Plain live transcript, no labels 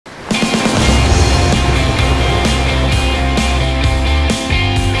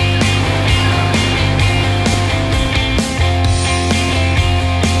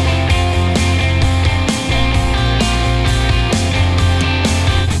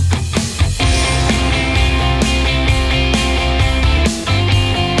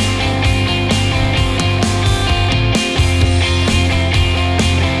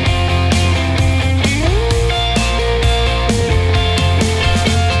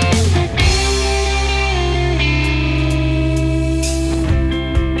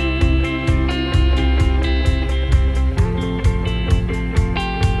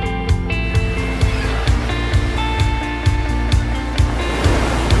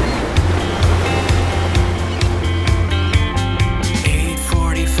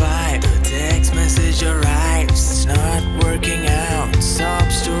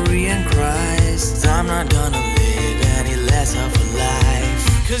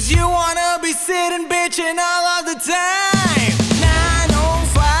'cause you wanna be sitting bitching all of the time.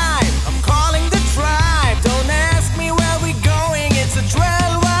 9:05, I'm calling the tribe. Don't ask me where we going, it's a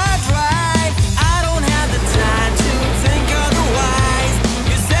 12-hour drive. I don't have the time to think otherwise.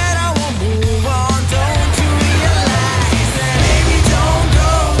 You said I won't move on, don't you realize that? Baby, don't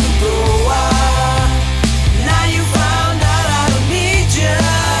go to Goa. Now you found out I don't need you.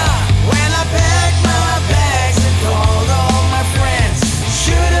 When I packed my bags and called all my friends,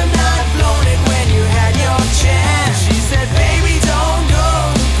 should have not blown it when you had your chance. She said, baby, don't go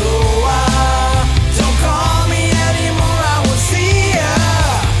to Goa. Don't call me anymore, I won't see ya.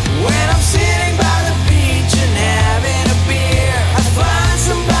 When I'm sitting by the beach and having a beer, I find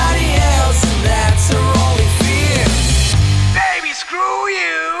somebody else and that's her only fear. Baby, screw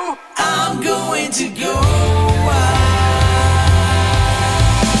you, I'm going to Goa.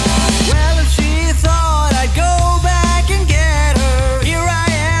 Well, if she thought I'd go back and get her, here I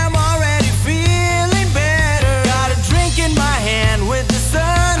am already feeling better. Got a drink in my hand with the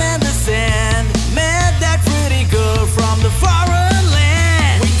sun and the sand. Met that pretty girl from the foreign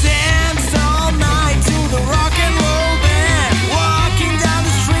land. We danced all night to the rock and roll band. Walking down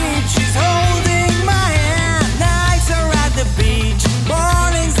the street, she's holding my hand. Nights are at the beach,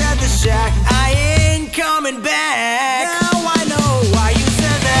 mornings at the shack. I ain't coming back. Now I know why you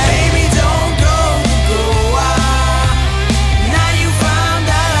said that. Baby, don't go to Goa. Now you found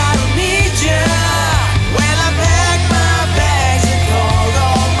out I don't need you. When I packed my bags and called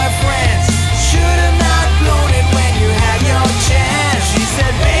all my friends, should have not blown it when you had your chance. She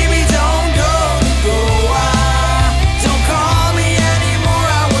said, baby, don't go to Goa. Don't call me anymore,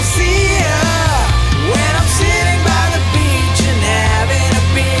 I won't see ya. When I'm sitting by the beach and having a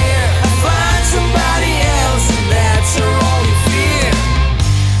beer, I find somebody else and that's her only fear.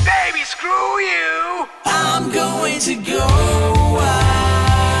 Baby, screw you, I'm going to Goa.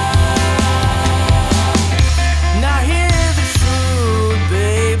 Now hear the truth,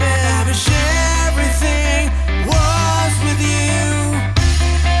 baby. I wish everything was with you.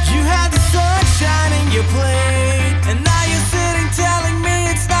 You had the sunshine in your plate, and now you're sitting telling me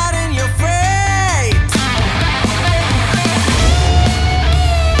it's not in your fate.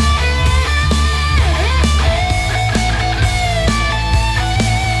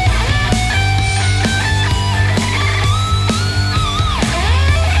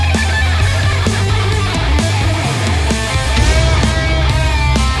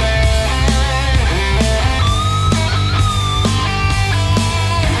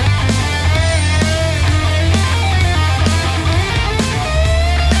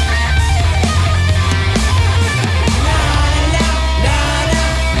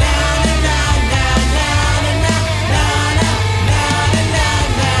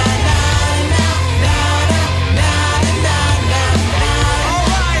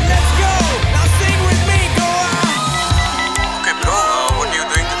 Alright, let's go. Now sing with me, Goa. Okay, bro, what are you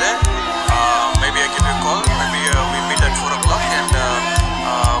doing today? Maybe I give you a call. Maybe we meet at 4 o'clock and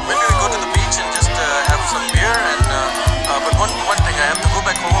maybe we go to the beach and just have some beer. And but one thing, I have to go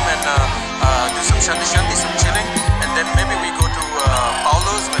back home and do some Shanti, some chilling, and then maybe we go to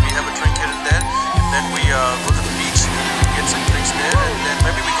Paulo's, maybe have a drink here and there, and then we go to the beach, get some drinks there, and then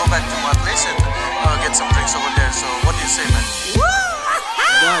maybe we go back to my place and get some drinks over there. So what do you say, man?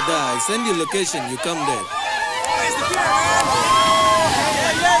 I send you location, you come there.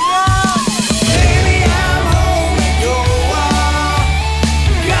 Baby, I'm home in Goa.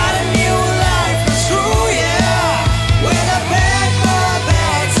 Got a new life, but screw yeah. When I packed my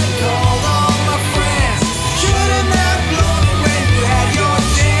bags and called all my friends, should have not blown it when you had your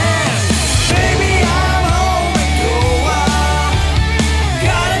chance. Baby, I'm home in Goa.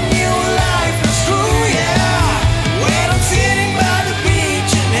 Got a new life, but screw yeah. When I'm sitting by the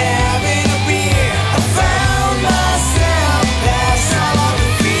beach and having a beer, I found myself past all of the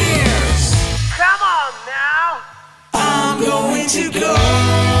fears. Come on now, I'm going to go.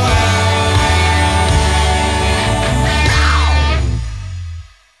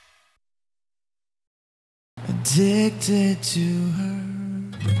 Addicted to her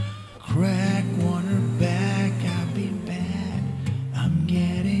craft.